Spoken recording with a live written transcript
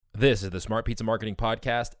This is the Smart Pizza Marketing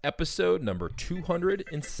Podcast, episode number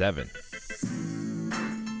 207.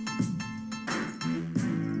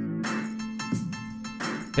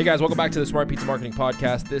 Hey guys, welcome back to the Smart Pizza Marketing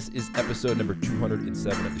Podcast. This is episode number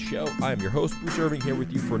 207 of the show. I am your host, Bruce Irving, here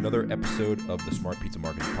with you for another episode of the Smart Pizza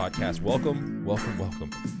Marketing Podcast. Welcome.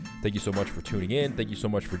 Thank you so much for tuning in. Thank you so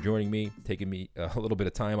much for joining me, taking me a little bit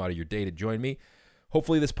of time out of your day to join me.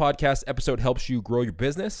 Hopefully this podcast episode helps you grow your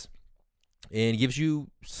business and gives you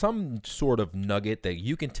some sort of nugget that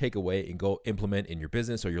you can take away and go implement in your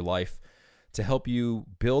business or your life to help you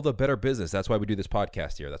build a better business. That's why we do this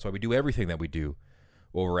podcast here. That's why we do everything that we do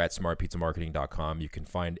over at smartpizzamarketing.com. You can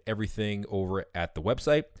find everything over at the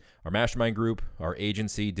website, our mastermind group, our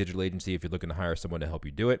agency, digital agency, if you're looking to hire someone to help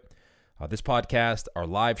you do it. This podcast, our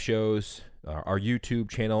live shows, our YouTube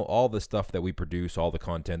channel, all the stuff that we produce, all the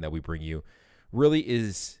content that we bring you really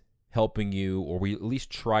is helping you, or we at least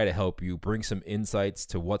try to help you bring some insights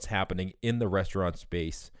to what's happening in the restaurant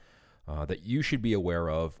space that you should be aware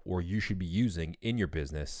of or you should be using in your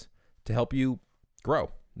business to help you grow.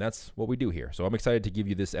 That's what we do here. So I'm excited to give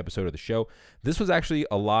you this episode of the show. This was actually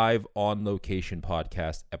a live on location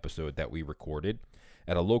podcast episode that we recorded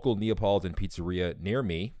at a local Neapolitan pizzeria near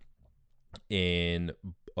me in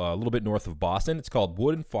a little bit north of Boston. It's called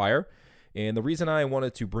Wood and Fire. And the reason I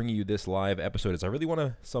wanted to bring you this live episode is I really want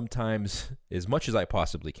to sometimes, as much as I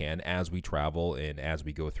possibly can, as we travel and as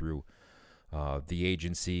we go through the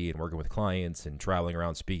agency and working with clients and traveling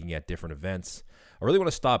around speaking at different events, I really want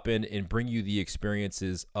to stop in and bring you the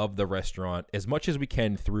experiences of the restaurant as much as we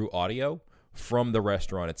can through audio from the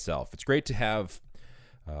restaurant itself. It's great to have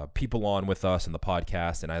people on with us in the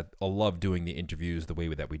podcast, and I love doing the interviews the way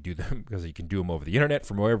that we do them because you can do them over the internet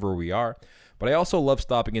from wherever we are. But I also love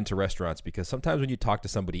stopping into restaurants because sometimes when you talk to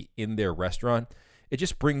somebody in their restaurant, it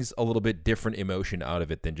just brings a little bit different emotion out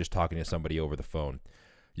of it than just talking to somebody over the phone.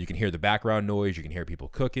 You can hear the background noise. You can hear people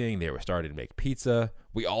cooking. They were starting to make pizza.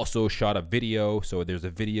 We also shot a video. So there's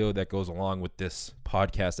a video that goes along with this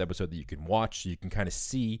podcast episode that you can watch so you can kind of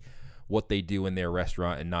see what they do in their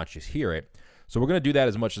restaurant and not just hear it. So we're going to do that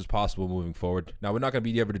as much as possible moving forward. Now, we're not going to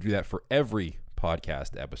be able to do that for every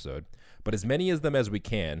podcast episode, but as many of them as we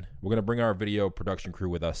can. We're going to bring our video production crew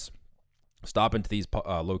with us, stop into these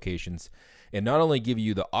locations, and not only give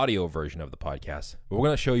you the audio version of the podcast, but we're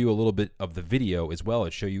going to show you a little bit of the video as well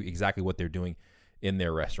and show you exactly what they're doing in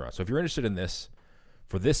their restaurant. So if you're interested in this,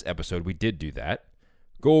 for this episode, we did do that.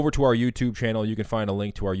 Go over to our YouTube channel. You can find a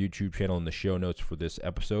link to our YouTube channel in the show notes for this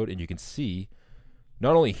episode, and you can see,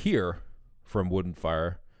 not only hear from Wood and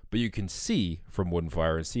Fire, but you can see from Wood and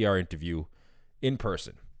Fire and see our interview in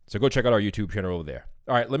person. So go check out our YouTube channel over there.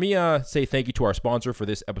 All right, let me say thank you to our sponsor for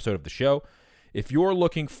this episode of the show. If you're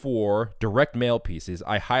looking for direct mail pieces,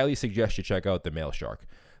 I highly suggest you check out the Mail Shark.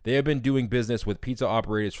 They have been doing business with pizza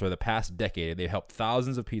operators for the past decade. They've helped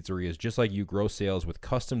thousands of pizzerias just like you grow sales with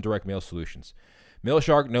custom direct mail solutions. Mail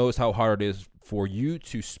Shark knows how hard it is for you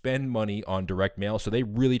to spend money on direct mail, so they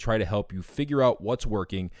really try to help you figure out what's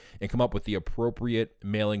working and come up with the appropriate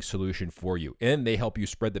mailing solution for you. And they help you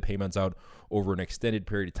spread the payments out over an extended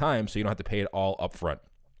period of time so you don't have to pay it all up front.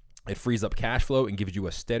 It frees up cash flow and gives you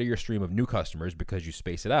a steadier stream of new customers because you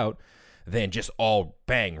space it out than just all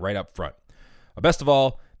bang right up front. Best of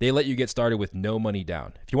all, they let you get started with no money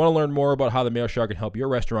down. If you want to learn more about how the Mail Shark can help your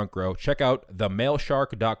restaurant grow, check out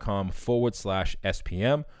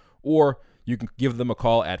themailshark.com/SPM, or you can give them a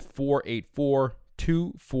call at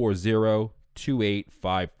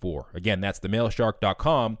 484-240-2854. Again, that's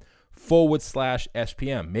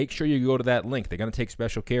themailshark.com/SPM. Make sure you go to that link. They're going to take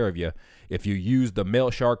special care of you if you use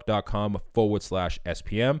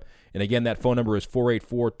themailshark.com/SPM. And again, that phone number is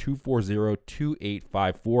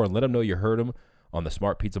 484-240-2854, and let them know you heard them on the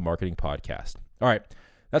Smart Pizza Marketing Podcast. All right,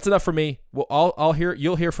 that's enough for me. Well,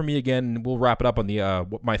 you'll hear from me again, and we'll wrap it up on the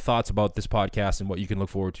my thoughts about this podcast and what you can look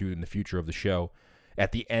forward to in the future of the show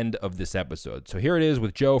at the end of this episode. So here it is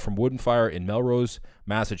with Joe from Wood and Fire in Melrose,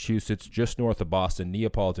 Massachusetts, just north of Boston,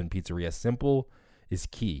 Neapolitan Pizzeria. Simple is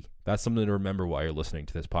key. That's something to remember while you're listening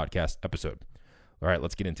to this podcast episode. All right,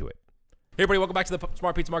 let's get into it. Hey everybody, welcome back to the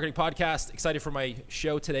Smart Pizza Marketing Podcast. Excited for my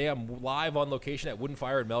show today. I'm live on location at Wood and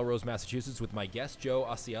Fire in Melrose, Massachusetts with my guest, Joe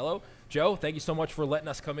Auciello. Joe, thank you so much for letting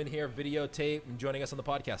us come in here, videotape, and joining us on the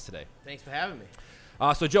podcast today. Thanks for having me.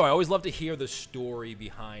 So Joe, I always love to hear the story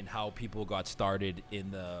behind how people got started in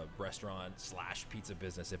the restaurant/pizza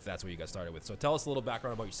business, if that's what you got started with. So tell us a little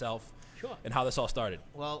background about yourself. Sure. And how this all started.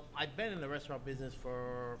 Well, I've been in the restaurant business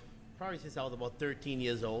for probably since I was about 13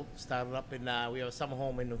 years old. Started up in, we have a summer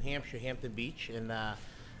home in New Hampshire, Hampton Beach, and I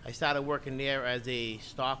started working there as a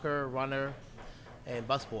stalker, runner, and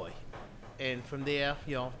busboy. and from there,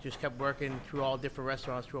 just kept working through all different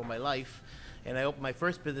restaurants throughout my life. And I opened my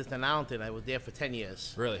first business in Allenton. I was there for 10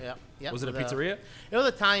 years. Really? Yeah. Was it a pizzeria? It was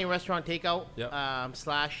an Italian restaurant takeout, Yep.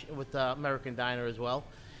 slash with the American diner as well.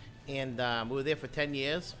 And we were there for 10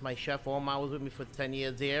 years. My chef, Omar, was with me for 10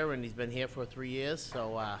 years there, and he's been here for 3 years.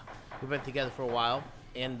 So we've been together for a while.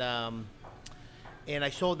 And I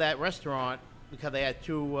sold that restaurant because I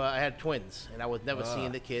had twins, and I was never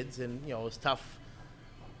seeing the kids. And, it was tough,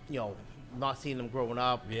 not seeing them growing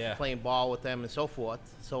up, playing ball with them and so forth.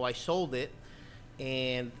 So I sold it.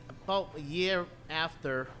 And about a year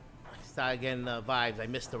after I started getting the vibes, I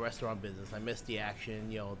missed the restaurant business. I missed the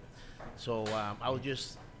action, So I was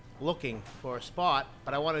just looking for a spot,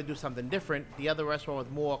 but I wanted to do something different. The other restaurant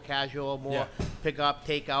was more casual, more pick up,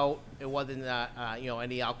 take out. It wasn't,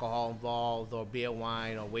 any alcohol involved or beer,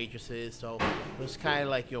 wine, or waitresses. So it was kind of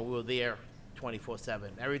like, we were there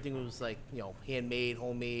 24/7. Everything was like, handmade,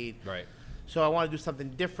 homemade. Right. So I want to do something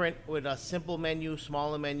different with a simple menu,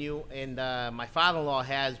 smaller menu, and my father-in-law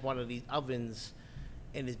has one of these ovens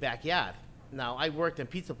in his backyard. Now, I worked in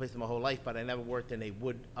pizza places my whole life, but I never worked in a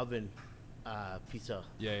wood oven pizza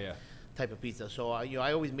type of pizza. So,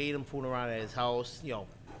 I always made him food around at his house,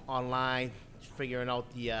 online, figuring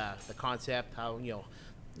out the concept, how,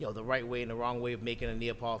 the right way and the wrong way of making a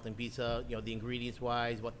Neapolitan pizza, the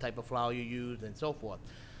ingredients-wise, what type of flour you use, and so forth.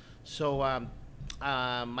 So,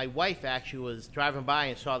 my wife actually was driving by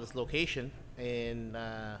and saw this location, and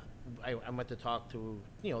I went to talk to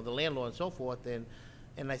the landlord and so forth,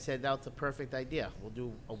 and I said that's a perfect idea. We'll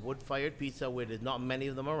do a wood-fired pizza where there's not many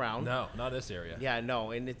of them around. No, not this area. Yeah,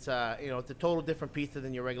 no, and it's it's a total different pizza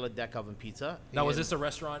than your regular deck oven pizza. Now, was this a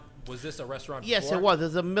restaurant? Yes, before? it was. It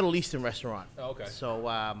was a Middle Eastern restaurant. Oh, okay. So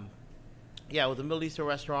it was a Middle Eastern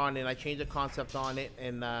restaurant, and I changed the concept on it.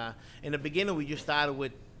 And in the beginning, we just started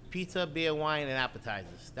with pizza, beer, wine, and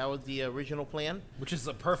appetizers. That was the original plan. Which is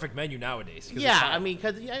a perfect menu nowadays. Yeah,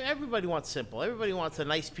 because everybody wants simple. Everybody wants a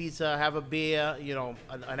nice pizza, have a beer,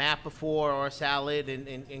 an app before or a salad,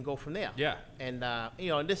 and go from there. Yeah. And,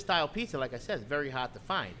 and this style pizza, like I said, is very hard to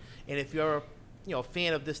find. And if you're, a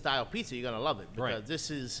fan of this style pizza, you're going to love it. Because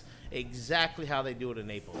this is exactly how they do it in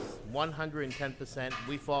Naples. 110%.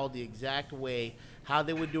 We follow the exact way, how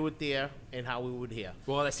they would do it there and how we would here.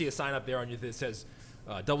 Well, I see a sign up there on you that says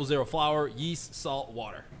 00 flour, yeast, salt,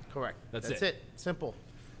 water. Correct. That's it. Simple.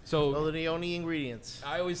 So those are the only ingredients.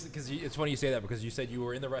 I always, because it's funny you say that, because you said you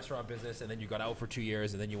were in the restaurant business and then you got out for 2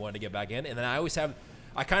 years and then you wanted to get back in. And then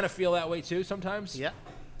I kind of feel that way too sometimes. Yeah.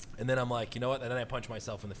 And then I'm like, you know what? And then I punch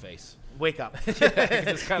myself in the face. Wake up. You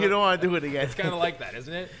don't want to do it again. It's kind of like that,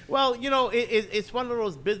 isn't it? Well, it's one of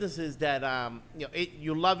those businesses that,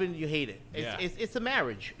 you love it and you hate it. It's a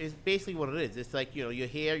marriage. It's basically what it is. It's like, you're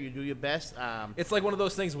here, you do your best. It's like one of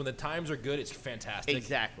those things when the times are good, it's fantastic.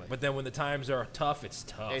 Exactly. But then when the times are tough, it's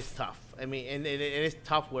tough. It's tough. I mean, and it is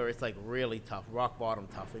tough where it's like really tough, rock bottom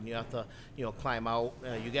tough, and you have to, climb out.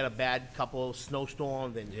 You get a bad couple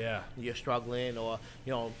snowstorms, and you're struggling, or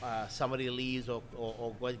somebody leaves, or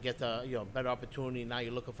gets a better opportunity. Now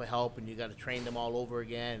you're looking for help, and you got to train them all over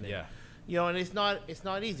again. And, and it's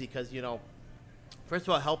not easy because first of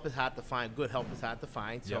all, help is hard to find. Good help is hard to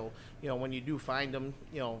find. So when you do find them,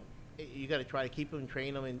 you got to try to keep them,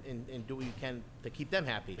 train them, and do what you can to keep them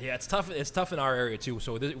happy. Yeah, it's tough. It's tough in our area too.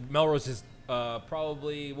 So Melrose is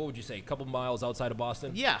probably, what would you say, a couple miles outside of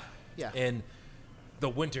Boston? Yeah. And the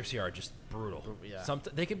winters here are just brutal. Yeah.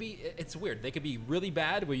 They could be. It's weird. They could be really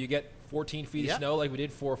bad where you get 14 feet of snow like we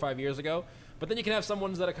did 4 or 5 years ago. But then you can have some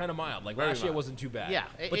ones that are kind of mild. Like last year wasn't too bad. Yeah,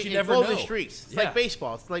 but you never know. It goes in streaks. It's like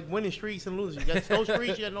baseball. It's like winning streaks and losing. You got snow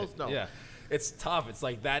streaks, you got no snow. Yeah. It's tough. It's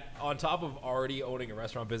like that on top of already owning a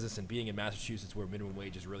restaurant business and being in Massachusetts where minimum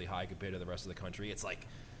wage is really high compared to the rest of the country. It's like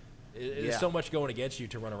there's so much going against you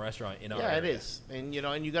to run a restaurant in our area. Yeah, it is. And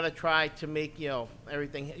and you got to try to make,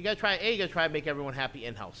 everything. You got to try to make everyone happy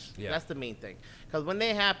in-house. Yeah. That's the main thing. Cuz when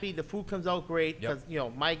they're happy, the food comes out great cuz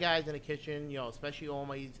my guys in the kitchen, especially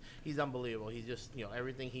Oma, he's unbelievable. He's just,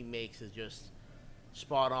 everything he makes is just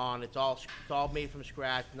spot on. It's all made from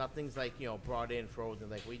scratch. Nothing's like brought in frozen.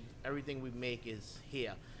 Like everything we make is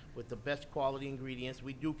here with the best quality ingredients.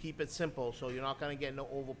 We do keep it simple, so you're not gonna get no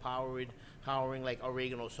overpowering like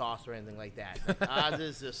oregano sauce or anything like that. Ours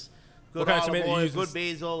is just good olive oil, good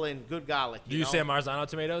basil, and good garlic. Do you San Marzano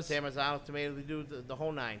tomatoes? San Marzano tomatoes. We do the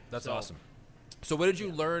whole nine. That's awesome. So what did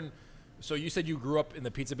you learn? So you said you grew up in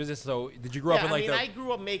the pizza business. So did you grow up in like I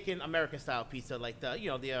grew up making American style pizza, like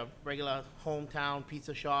the regular hometown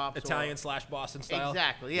pizza shops, Italian / Boston style.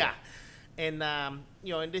 Exactly, yeah. And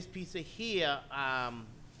in this pizza here, I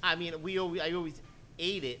always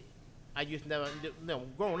ate it I just never,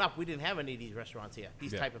 growing up, we didn't have any of these restaurants here,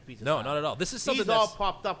 these type of pizza. No, not at all. This is something these all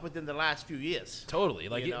popped up within the last few years. Totally.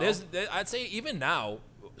 Like, I'd say even now,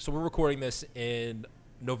 so we're recording this in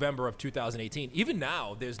November of 2018. Even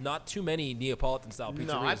now, there's not too many Neapolitan-style pizzerias.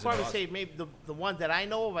 No, I'd probably say maybe the ones that I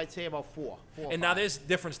know of, I'd say about four and now there's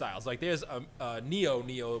different styles. Like, there's a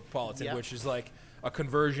Neapolitan, which is like a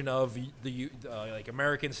conversion of the like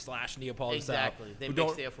American / Neapolitan style. Exactly. They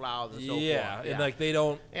mix their flours and so forth. Yeah, and like they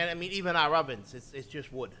don't. And I mean, even our ovens, it's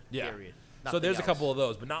just wood. Yeah. Period. So there's a couple of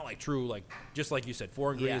those, but not like true, like just like you said,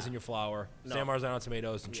 4 ingredients in your flour, San Marzano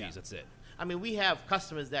tomatoes and cheese. That's it. I mean, we have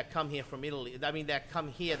customers that come here from Italy. I mean, that come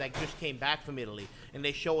here that just came back from Italy, and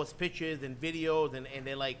they show us pictures and videos, and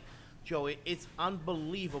they're like, Joe, it's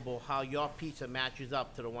unbelievable how your pizza matches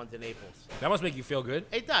up to the ones in Naples. That must make you feel good.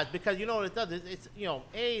 It does, because you know what it does? It's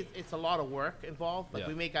it's a lot of work involved. Like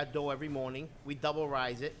we make our dough every morning. We double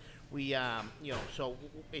rise it. We so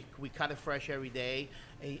we cut it fresh every day,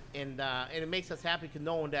 and it makes us happy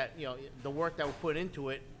knowing that the work that we put into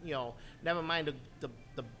it. Never mind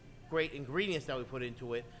the great ingredients that we put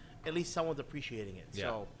into it. At least someone's appreciating it. Yeah.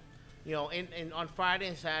 So. And on Friday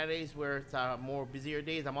and Saturdays, where it's more busier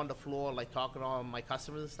days, I'm on the floor, like, talking to all my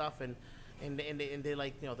customers and stuff, and they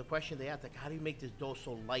like, the question they ask, like, how do you make this dough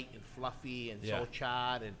so light and fluffy and so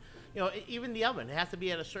charred? And, even the oven, it has to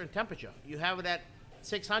be at a certain temperature. You have it at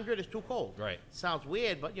 600, it's too cold. Right. Sounds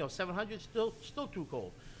weird, but, 700 is still too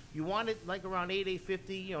cold. You want it, like, around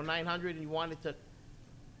 850, 900, and you want it to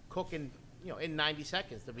cook in 90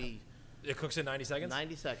 seconds to be... It cooks in 90 seconds?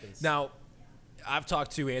 90 seconds. Now... I've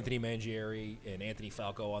talked to Anthony Mangieri and Anthony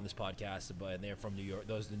Falco on this podcast, and they're from New York.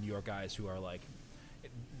 Those are the New York guys who are like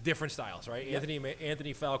different styles, right? Yep.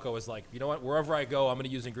 Anthony Falco is like, you know what? Wherever I go, I'm going to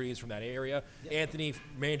use ingredients from that area. Yep. Anthony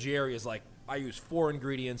Mangieri is like, I use 4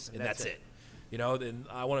 ingredients and that's it. Then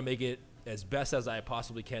I want to make it as best as I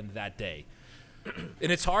possibly can that day.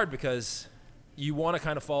 And it's hard because you want to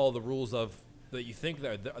kind of follow the rules of that you think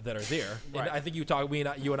that are there. Right. And I think you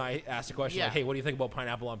and I asked a question like, hey, what do you think about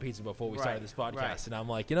pineapple on pizza before we started this podcast? Right. And I'm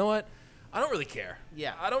like, you know what? I don't really care.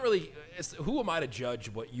 Yeah. I don't really. Who am I to judge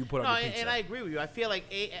what you put on your pizza? And I agree with you. I feel like,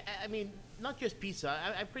 I mean, not just pizza.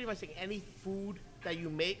 I pretty much think any food that you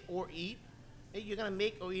make or eat, you're going to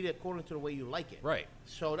make or eat it according to the way you like it. Right.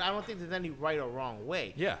 So I don't think there's any right or wrong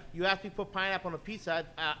way. Yeah. You have to put pineapple on a pizza.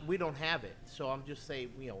 We don't have it. So I'm just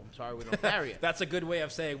saying, I'm sorry we don't carry it. That's a good way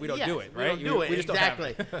of saying we don't do it, right? We don't do it, we just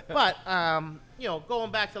exactly. Don't have it. But,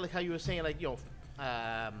 going back to like how you were saying, like,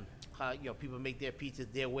 how, people make their pizzas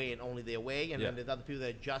their way and only their way. And then there's other people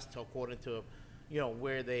that adjust according to,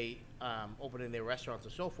 where they open in their restaurants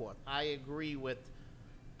and so forth. I agree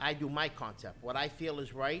I do my concept. What I feel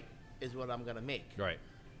is right is what I'm going to make. Right.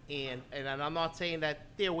 And I'm not saying that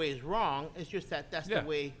their way is wrong. It's just that's the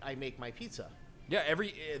way I make my pizza. Yeah, and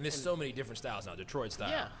there's so many different styles now. Detroit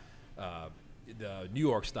style, the New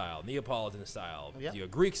York style, Neapolitan style,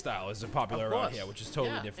 Greek style is popular around here, which is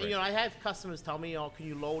totally different. And, I have customers tell me, can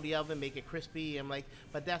you lower the oven, make it crispy? I'm like,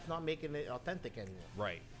 but that's not making it authentic anymore.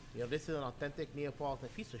 Right. This is an authentic Neapolitan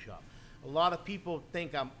pizza shop. A lot of people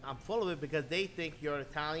think I'm full of it because they think your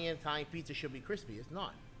Italian pizza should be crispy. It's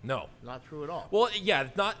not. No, not true at all. Well, yeah,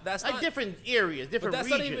 that's not different areas, different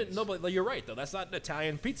regions. Not even. No, but you're right though. That's not an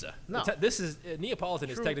Italian pizza. No, this is Neapolitan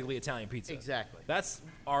is technically Italian pizza. Exactly. That's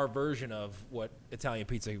our version of what Italian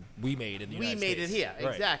pizza we made in the United States. We made it here,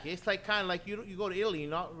 right. Exactly. It's like kind of like you go to Italy, you're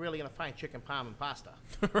not really gonna find chicken parm and pasta.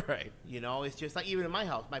 Right. It's just like even in my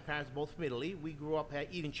house. My parents are both from Italy. We grew up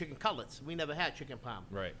eating chicken cutlets. We never had chicken parm.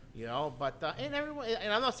 Right. But and everyone,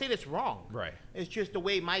 and I'm not saying it's wrong. Right. It's just the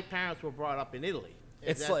way my parents were brought up in Italy.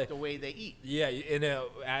 That's like the way they eat. Yeah, and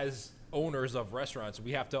as owners of restaurants,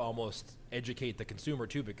 we have to almost educate the consumer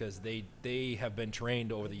too, because they have been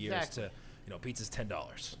trained over the years to, pizza's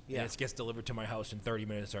 $10. Yeah, and it gets delivered to my house in 30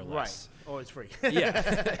 minutes or less. Right. Oh, it's free.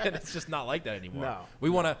 Yeah, and it's just not like that anymore. No. We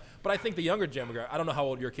want to, but I think the younger demographic. I don't know how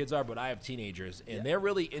old your kids are, but I have teenagers, and they're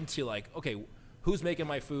really into like, okay, who's making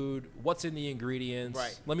my food? What's in the ingredients?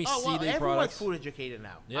 Right. Let me see the products. Everyone's food educated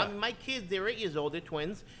now. Yeah. I mean, my kids, they're 8 years old. They're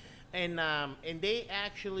twins. And they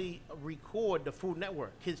actually record the Food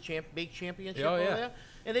Network Kids Bake Championship over there,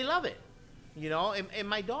 and they love it. And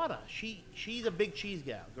my daughter, she's a big cheese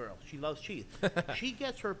girl. She loves cheese. She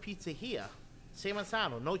gets her pizza here, San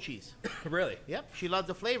Marzano, no cheese. Really? Yep. She loves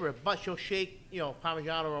the flavor, but she'll shake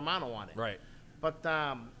Parmigiano Romano on it. Right. But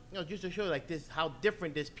just to show you like this, how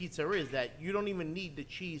different this pizza is, that you don't even need the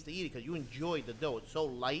cheese to eat it because you enjoy the dough. It's so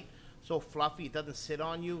light, so fluffy, it doesn't sit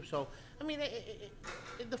on you. So I mean,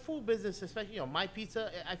 the food business, especially, my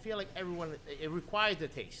pizza, I feel like everyone, it requires a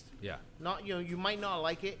taste. Yeah. Not, you might not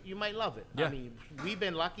like it, you might love it. Yeah. I mean, we've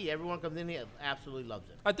been lucky. Everyone comes in here, absolutely loves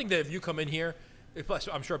it. I think that if you come in here, plus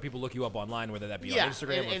I'm sure people look you up online, whether that be on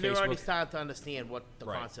Instagram or Facebook. And they're already starting to understand what the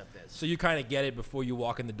concept is. So you kind of get it before you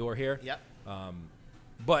walk in the door here. Yep.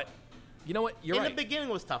 But you know what? You're right. In the beginning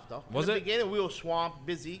was tough, though. Was in it? the beginning, we were swamped,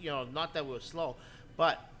 busy. Not that we were slow,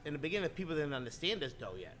 but in the beginning, people didn't understand this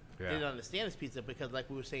dough yet. Yeah. They didn't understand this pizza because, like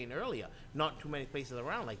we were saying earlier, not too many places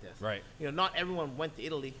around like this. Right. Not everyone went to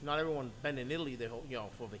Italy. Not everyone been in Italy,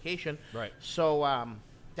 for vacation. Right. So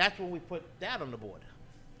that's when we put that on the board.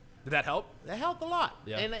 Did that help? That helped a lot.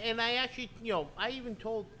 Yeah. And I actually, I even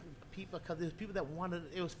told people, because there's people that wanted.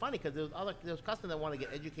 It was funny because there was customers that wanted to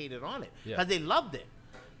get educated on it because they loved it.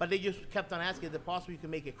 But they just kept on asking if it's possible you can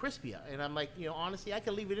make it crispier. And I'm like, honestly, I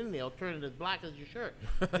can leave it in there. I'll turn it as black as your shirt.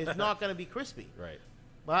 It's not going to be crispy. Right.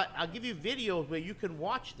 But I'll give you videos where you can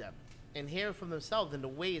watch them and hear it from themselves and the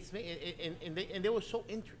way it's made. And they were so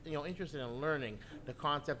interested in learning the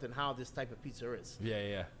concept and how this type of pizza is.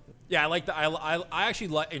 Yeah. I like I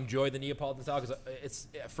actually enjoy the Neapolitan style because it's,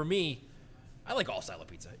 for me, I like all style of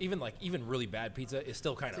pizza. Even really bad pizza is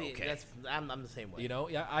still kind of okay. I'm the same way.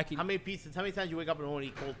 Yeah, I can. How many times you wake up and want to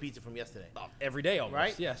eat cold pizza from yesterday? Every day almost.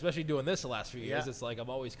 Right? Yeah, especially doing this the last few years. Yeah. It's like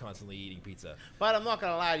I'm always constantly eating pizza. But I'm not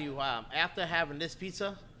gonna lie to you. After having this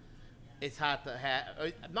pizza, it's hard to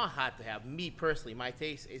have. Not hard to have. Me personally, my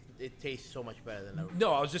taste, it tastes so much better than ever.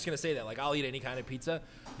 No, I was just gonna say that. Like, I'll eat any kind of pizza,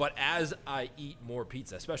 but as I eat more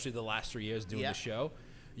pizza, especially the last 3 years doing the show,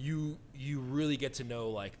 you really get to know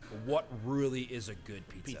like what really is a good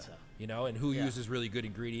pizza. And who uses really good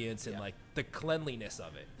ingredients and like the cleanliness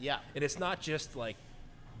of it. Yeah. And it's not just like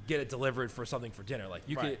get it delivered for something for dinner. Like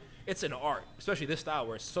it's an art, especially this style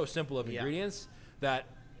where it's so simple of ingredients that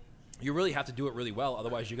you really have to do it really well.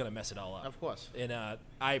 Otherwise, you're gonna mess it all up. Of course. And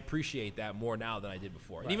I appreciate that more now than I did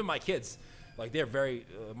before. And even my kids, like they're very.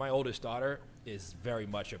 My oldest daughter is very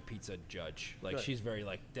much a pizza judge. Like she's very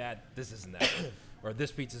like, Dad, this isn't that good. Or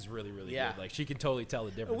this pizza's really, really good. Like, she can totally tell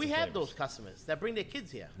the difference. We have those customers that bring their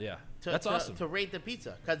kids here. Yeah. That's awesome. To rate the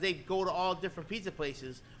pizza. Because they go to all different pizza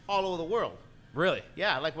places all over the world. Really?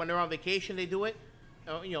 Yeah. Like, when they're on vacation, they do it.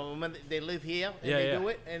 When they live here, and they do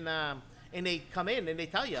it. And they come in, and they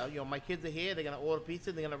tell you, my kids are here. They're going to order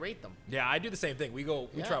pizza. They're going to rate them. Yeah, I do the same thing. We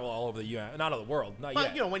travel all over the U.S. Not all the world. Not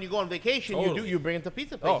yet. But, when you go on vacation, you bring it to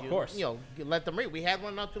pizza place. Oh, of course. You let them rate. We had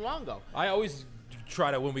one not too long ago. I always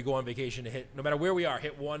try to, when we go on vacation, to hit, no matter where we are,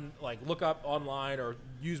 hit one, like look up online or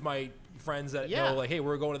use my friends that know, like, hey,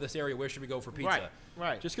 we're going to this area, where should we go for pizza?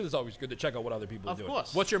 Right. Just because it's always good to check out what other people are doing. Of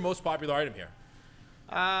course. What's your most popular item here?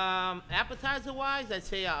 Appetizer-wise, I'd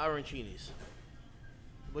say arancinis,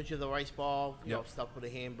 which is a rice ball, stuffed with a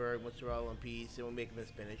hamburger, mozzarella and peas, and we make them in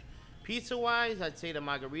spinach. Pizza-wise, I'd say the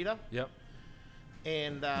margarita. Yep.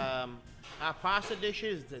 And our pasta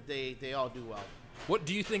dishes, they all do well. What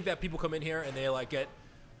do you think that people come in here and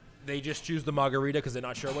they just choose the margarita because they're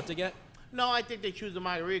not sure what to get? No, I think they choose the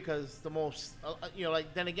margarita because the most,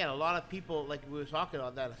 then again, a lot of people, like we were talking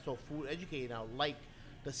about, that are so food educated now, like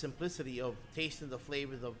the simplicity of tasting the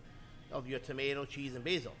flavors of your tomato, cheese, and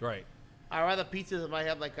basil. Right. Our other pizzas might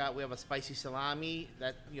have we have a spicy salami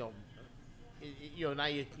that, now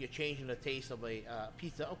you're changing the taste of a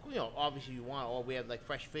pizza. Obviously you want, or we have like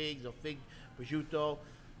fresh figs or fig prosciutto.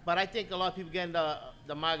 But I think a lot of people getting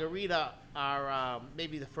the margarita are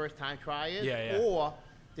maybe the first time tryers, or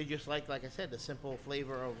they just like I said, the simple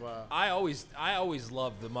flavor of. I always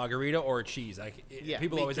love the margarita or cheese.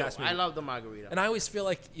 People always ask me. I love the margarita, and I always feel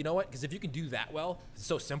like, you know what? Because if you can do that well, it's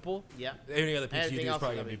so simple. Yeah. Any other pizza you do is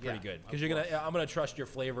probably gonna be pretty good. Because I'm gonna trust your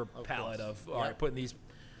flavor palette of all right, putting these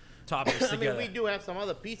toppings together. I mean, we do have some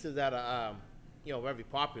other pizzas that are very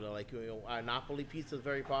popular. Like our Napoli pizza is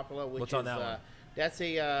very popular. What's on that one? That's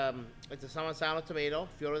it's a Salmon tomato,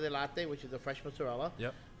 fiore di latte, which is a fresh mozzarella.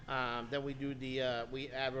 Yep. Then we do we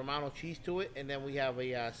add Romano cheese to it, and then we have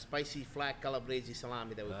a spicy flat calabrese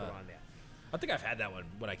salami that we put on there. I think I've had that one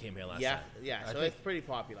when I came here last time. Yeah. So it's pretty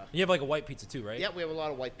popular. You have like a white pizza too, right? Yeah, we have a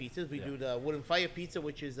lot of white pizzas. We do the wooden fire pizza,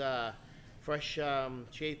 which is fresh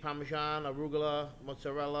shaved Parmesan, arugula,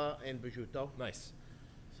 mozzarella, and prosciutto. Nice.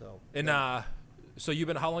 So. And so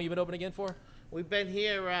how long you been open again for? We've been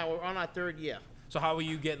here. We're on our third year. So how are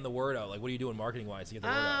you getting the word out? Like, what are you doing marketing-wise to get the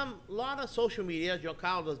word out? A lot of social media. Joe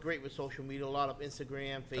Kyle does great with social media. A lot of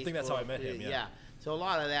Instagram, Facebook. I think that's how I met him, yeah. So a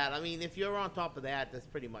lot of that. I mean, if you're on top of that, that's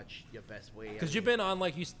pretty much your best way. Because you've been on,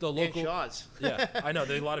 like, the local... And Shaw's. Yeah, I know.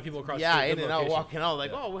 There's a lot of people across the street. Yeah, in and out, walking out.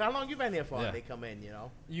 Like, oh, how long you been here for? Yeah. They come in,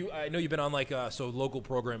 I know you've been on, like, local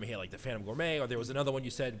programming here, like the Phantom Gourmet, or there was another one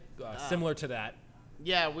you said similar to that.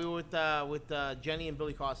 Yeah, we were with Jenny and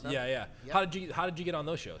Billy Costa. Yeah. Yep. How did you get on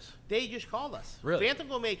those shows? They just called us. Really? Phantom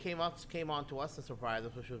Gourmet came on to us and surprised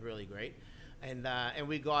us, which was really great. And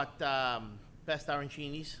we got best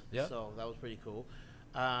arancinis. Yeah. So that was pretty cool.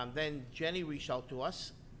 Then Jenny reached out to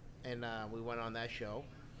us, and we went on that show.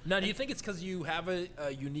 Now, do you think it's because you have a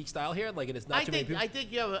unique style here? Like, it is not too many people? I think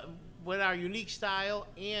with our unique style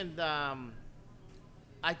and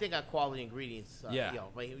I think our quality ingredients.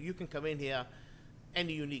 Like you can come in here.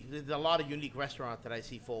 There's a lot of unique restaurants that I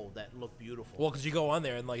see fold that look beautiful. Well, because you go on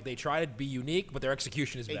there and like they try to be unique, but their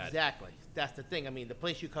execution is bad. Exactly. That's the thing. I mean, the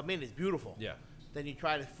place you come in is beautiful. Yeah. Then you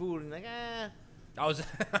try the food and like, I was.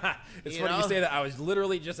 It's funny you say that. I was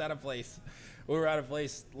literally just at a place. We were at a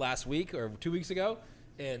place last week or 2 weeks ago,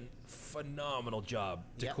 and phenomenal job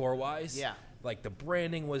decor-wise. Yeah. Like the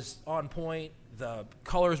branding was on point. The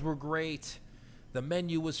colors were great. The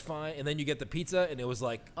menu was fine, and then you get the pizza, and it was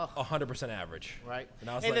like 100% average. Right. And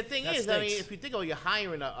I was and like, the thing that is, stinks. I mean, if you think, you're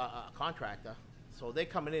hiring a contractor, so they're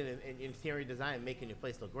coming in and interior design and making your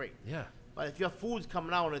place look great. Yeah. But if your food's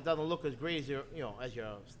coming out and it doesn't look as great as your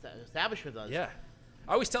establishment does. Yeah.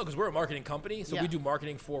 I always tell, because we're a marketing company, so we do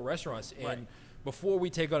marketing for restaurants, and before we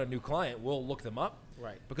take on a new client, we'll look them up.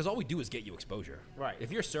 Right. Because all we do is get you exposure. Right.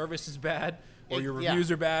 If your service is bad, or your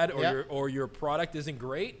reviews are bad, or your product isn't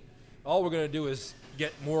great, all we're going to do is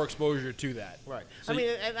get more exposure to that. Right. So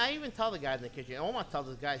and I even tell the guys in the kitchen, and Omar tells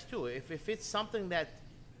the guys too, if it's something that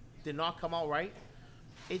did not come out right,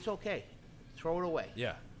 it's okay. Throw it away.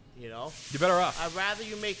 Yeah. You're better off. I'd rather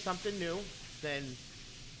you make something new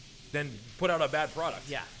than put out a bad product.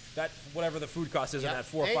 Yeah. That whatever the food cost is in that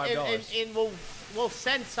 $4 or $5. And we'll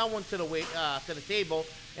send someone to the table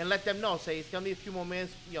and let them know. Say it's gonna be a few more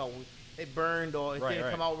minutes. It burned or it didn't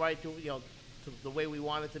come out right to to the way we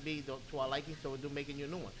want it to be, to our liking, so we're making you a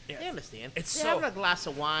new one. Yeah. They understand. They're having a glass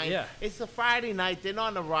of wine. Yeah. It's a Friday night. They're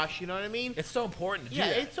not in a rush. You know what I mean? It's so important to do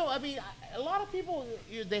that. Yeah, it's so. I mean, a lot of people,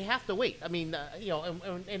 they have to wait. I mean,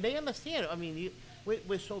 and they understand. I mean,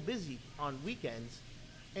 we're so busy on weekends,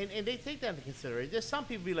 and they take that into consideration. There's some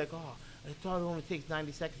people be like, oh, I thought it only takes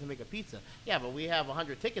 90 seconds to make a pizza. Yeah, but we have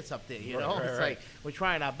 100 tickets up there, you know? It's like we're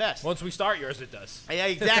trying our best. Once we start yours, it does. Yeah,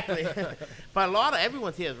 exactly. But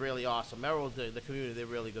everyone's here is really awesome. Merrill's, the community, they're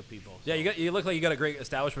really good people. So. Yeah, you look like you got a great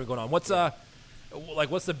establishment going on. What's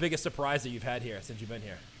what's the biggest surprise that you've had here since you've been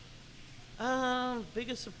here?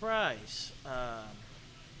 Biggest surprise.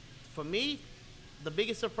 For me, the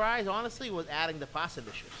biggest surprise, honestly, was adding the pasta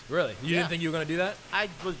dishes. Really? You didn't think you were going to do that? I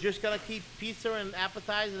was just going to keep pizza and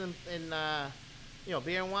appetizers and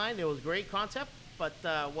beer and wine. It was a great concept. But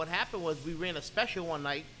what happened was we ran a special one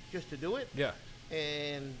night just to do it. Yeah.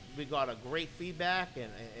 And we got a great feedback.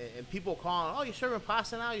 And people calling, oh, you're serving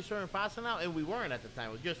pasta now? You're serving pasta now? And we weren't at the time.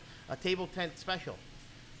 It was just a table tent special.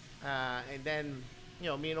 And then...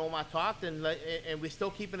 me and Omar talked, and we're still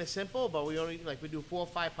keeping it simple, but we do 4 or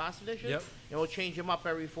 5 pasta dishes, and we'll change them up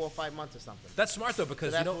every 4 or 5 months or something. That's smart though, because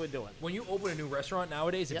so that's what we're doing. When you open a new restaurant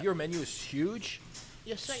nowadays, if your menu is huge,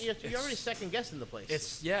 you're already second guessing the place.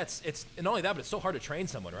 It's and not only that, but it's so hard to train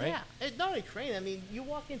someone, right? Yeah, it's not only train. I mean, you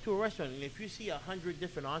walk into a restaurant, and if you see 100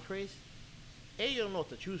 different entrees. A, you don't know what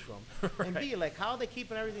to choose from, and B, how are they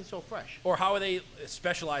keeping everything so fresh? Or how are they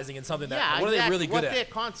specializing in something what exactly. are they really good at? What's their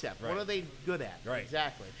concept? Right. What are they good at? Right.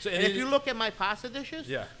 Exactly. So, and if you look at my pasta dishes,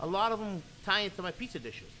 a lot of them tie into my pizza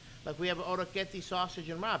dishes. Like we have orecchiette sausage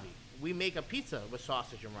and rabi. We make a pizza with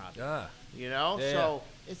sausage and rabi. So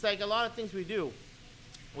it's like a lot of things we do.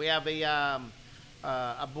 We have a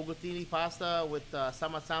bucatini pasta with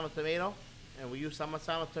Samazzano tomato. And we use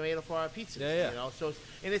Samazzano tomato for our pizzas. So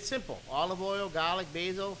it's simple: olive oil, garlic,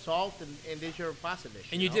 basil, salt, and there's your pasta dish.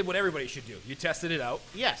 And you did what everybody should do. You tested it out.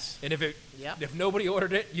 Yes. And if nobody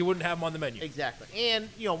ordered it, you wouldn't have them on the menu. Exactly. And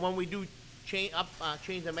when we do change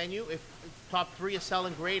the menu, if top 3 is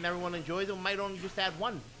selling great and everyone enjoys it, we might only just add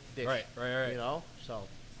 1 dish. Right. So.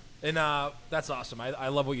 And that's awesome. I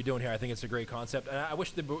love what you're doing here. I think it's a great concept. And I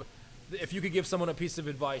wish if you could give someone a piece of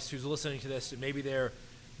advice who's listening to this, and maybe they're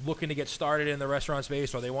looking to get started in the restaurant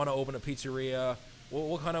space, or they want to open a pizzeria,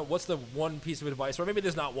 what's the one piece of advice? Or maybe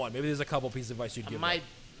there's not one. Maybe there's a couple pieces of advice you'd give them.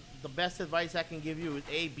 The best advice I can give you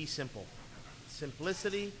is be simple.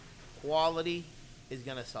 Simplicity, quality is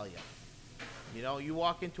gonna sell you. You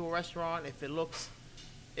walk into a restaurant, if it looks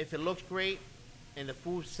great, and the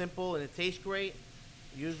food's simple and it tastes great,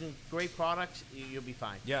 using great products, you'll be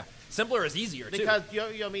fine. Yeah, simpler is easier too. Because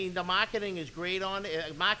the marketing is great on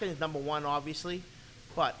it. Marketing is number one, obviously.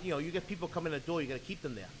 But, you get people come in the door, you got to keep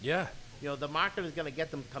them there. Yeah. The market is going to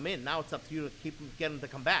get them to come in. Now it's up to you to get them to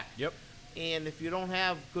come back. Yep. And if you don't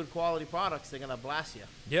have good quality products, they're going to blast you.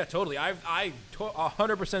 Yeah, totally. I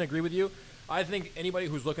 100% agree with you. I think anybody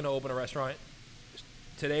who's looking to open a restaurant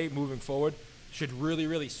today, moving forward, should really,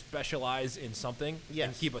 really specialize in something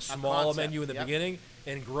and keep a small menu in the beginning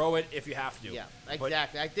and grow it if you have to. Yeah,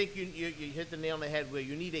 exactly. I think you hit the nail on the head where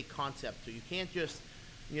you need a concept. So you can't just,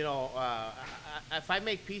 if I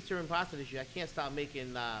make pizza and pasta this year, I can't start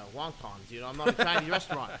making wontons. I'm not a Chinese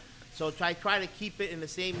restaurant. So try to keep it in the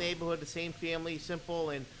same neighborhood, the same family,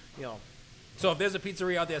 simple, and, So if there's a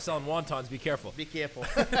pizzeria out there selling wontons, be careful. Be careful.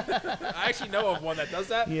 I actually know of one that does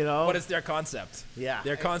that, but it's their concept. Yeah.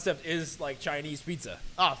 Their concept is like Chinese pizza.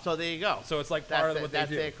 Oh, so there you go. So it's like part of what they do.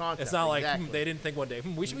 That's their concept. It's not like they didn't think one day,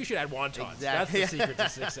 we should add wontons. Exactly. That's the secret to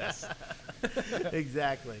success.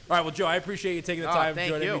 Exactly. All right, well, Joe, I appreciate you taking the time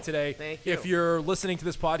joining me today. Thank you. If you're listening to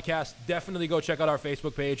this podcast, definitely go check out our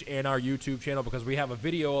Facebook page and our YouTube channel because we have a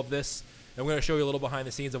video of this. And we're going to show you a little behind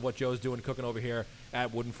the scenes of what Joe's doing cooking over here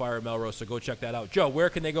at Wooden Fire Melrose. So go check that out. Joe, where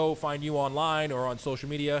can they go find you online or on social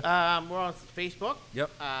media? We're on Facebook. Yep.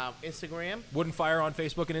 Instagram. Wooden Fire on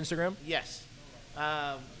Facebook and Instagram? Yes.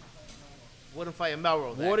 Wooden Fire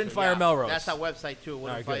Melrose. Wooden Fire Melrose. That's our website too.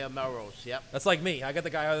 Wooden Fire Melrose. Yep. That's like me. I got the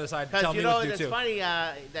guy on the other side telling me what to do too. It's funny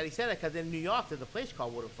that he said that because in New York there's a place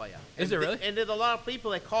called Wooden Fire. Is there really? And there's a lot of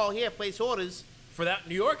people that call here, place orders. For that,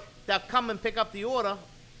 New York? They'll come and pick up the order.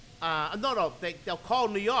 They'll call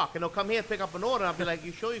New York and they'll come here and pick up an order. And I'll be like,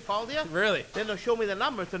 "You sure you called here?" Really? Then they'll show me the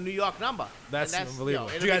number. It's a New York number. That's unbelievable.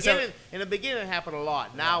 In the beginning, it happened a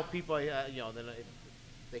lot. Now people,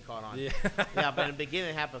 they caught on. Yeah. But in the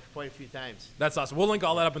beginning, it happened quite a few times. That's awesome. We'll link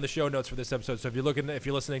all that up in the show notes for this episode. So if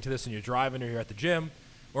you're listening to this and you're driving or you're at the gym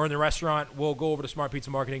or in the restaurant, we'll go over to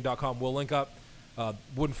smartpizzamarketing.com. We'll link up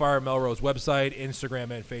Wooden Fire Melrose website,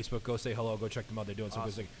 Instagram, and Facebook. Go say hello. Go check them out. They're doing some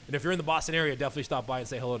good things. And if you're in the Boston area, definitely stop by and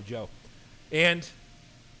say hello to Joe. And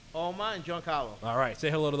Omar and Giancarlo. All right. Say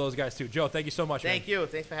hello to those guys, too. Joe, thank you so much, Thank you.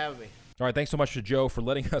 Thanks for having me. All right. Thanks so much to Joe for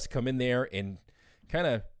letting us come in there and kind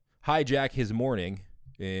of hijack his morning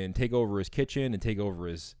and take over his kitchen and take over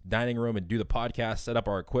his dining room and do the podcast, set up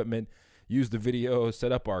our equipment, use the video,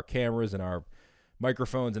 set up our cameras and our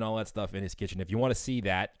microphones and all that stuff in his kitchen. If you want to see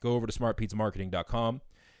that, go over to smartpizzamarketing.com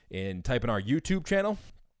and type in our YouTube channel.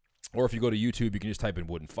 Or if you go to YouTube, you can just type in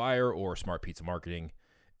Wooden Fire or Smart Pizza Marketing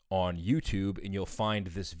on YouTube, and you'll find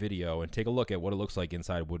this video and take a look at what it looks like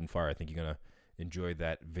inside Wooden Fire. I think you're going to enjoy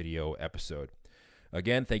that video episode.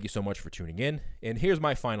 Again, thank you so much for tuning in. And here's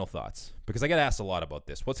my final thoughts, because I get asked a lot about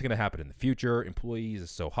this. What's going to happen in the future? Employees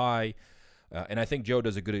is so high. And I think Joe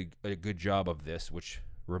does a good job of this, which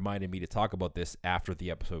reminded me to talk about this after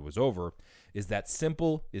the episode was over, is that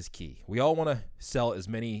simple is key. We all want to sell as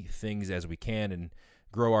many things as we can and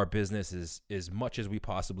grow our business as much as we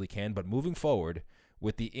possibly can. But moving forward,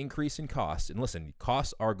 with the increase in costs, and listen,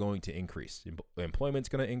 costs are going to increase. Employment's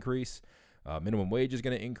going to increase. Minimum wage is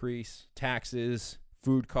going to increase. Taxes,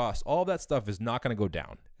 food costs, all that stuff is not going to go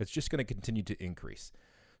down. It's just going to continue to increase.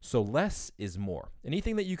 So less is more.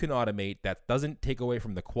 Anything that you can automate that doesn't take away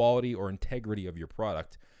from the quality or integrity of your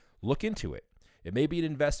product, look into it. It may be an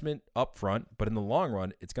investment up front, but in the long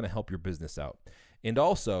run, it's going to help your business out. And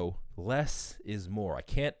also, less is more. I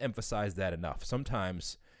can't emphasize that enough.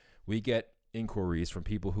 Sometimes we get inquiries from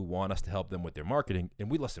people who want us to help them with their marketing. And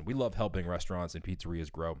we love helping restaurants and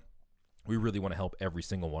pizzerias grow. We really want to help every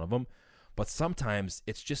single one of them. But sometimes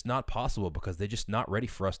it's just not possible because they're just not ready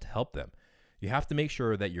for us to help them. You have to make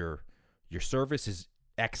sure that your service is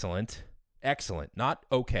excellent, not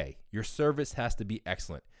okay. Your service has to be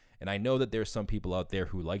excellent. And I know that there's some people out there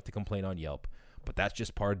who like to complain on Yelp, but that's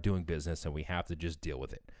just part of doing business, and we have to just deal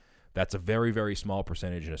with it. That's a very, very small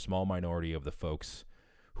percentage and a small minority of the folks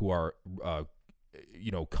who are,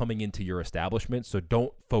 coming into your establishment. So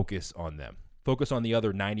don't focus on them. Focus on the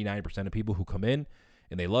other 99% of people who come in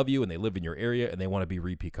and they love you and they live in your area and they want to be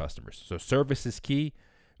repeat customers. So service is key.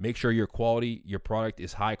 Make sure your product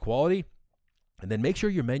is high quality, and then make sure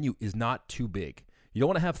your menu is not too big. You don't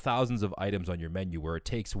want to have thousands of items on your menu where it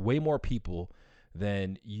takes way more people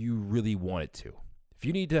than you really want it to. If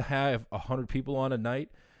you need to have 100 people on a night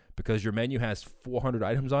because your menu has 400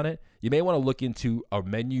 items on it, you may want to look into a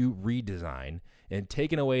menu redesign and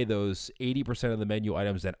taking away those 80% of the menu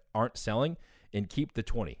items that aren't selling and keep the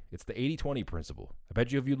 20. It's the 80-20 principle. I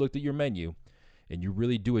bet you if you looked at your menu and you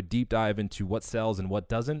really do a deep dive into what sells and what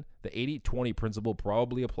doesn't, the 80-20 principle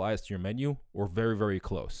probably applies to your menu or very, very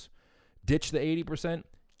close. Ditch the 80%,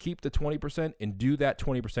 keep the 20%, and do that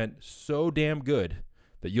 20% so damn good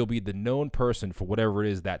that you'll be the known person for whatever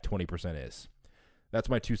it is that 20% is. That's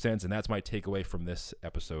my 2 cents, and that's my takeaway from this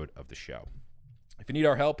episode of the show. If you need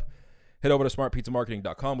our help, head over to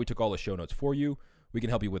smartpizzamarketing.com. We took all the show notes for you. We can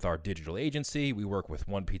help you with our digital agency. We work with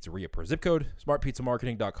one pizzeria per zip code,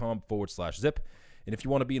 smartpizzamarketing.com/zip. And if you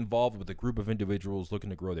want to be involved with a group of individuals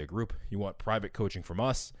looking to grow their group, you want private coaching from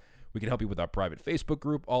us, we can help you with our private Facebook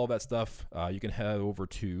group, all of that stuff. You can head over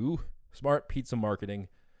to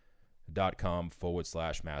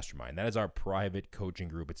smartpizzamarketing.com/mastermind. That is our private coaching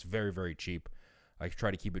group. It's very, very cheap. I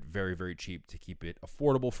try to keep it very, very cheap to keep it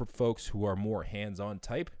affordable for folks who are more hands-on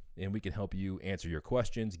type, and we can help you answer your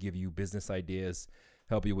questions, give you business ideas,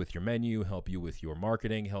 help you with your menu, help you with your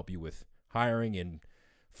marketing, help you with hiring and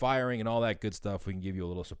firing and all that good stuff. We can give you a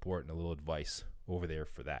little support and a little advice over there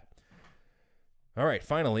for that. All right,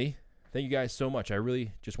 finally, thank you guys so much. I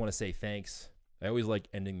really just want to say thanks. I always like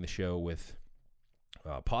ending the show with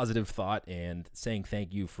positive thought and saying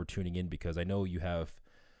thank you for tuning in, because I know you have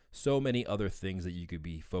so many other things that you could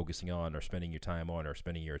be focusing on or spending your time on or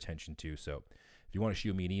spending your attention to. So if you want to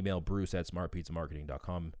shoot me an email,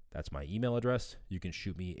 bruce@smartpizzamarketing.com. That's my email address. You can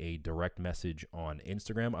shoot me a direct message on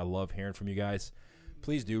Instagram. I love hearing from you guys.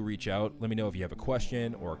 Please do reach out. Let me know if you have a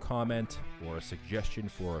question or a comment or a suggestion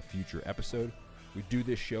for a future episode. We do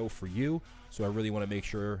this show for you, so I really want to make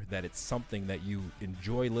sure that it's something that you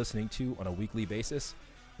enjoy listening to on a weekly basis,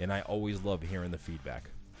 and I always love hearing the feedback.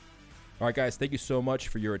 All right, guys, thank you so much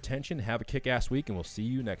for your attention. Have a kick-ass week, and we'll see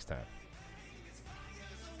you next time.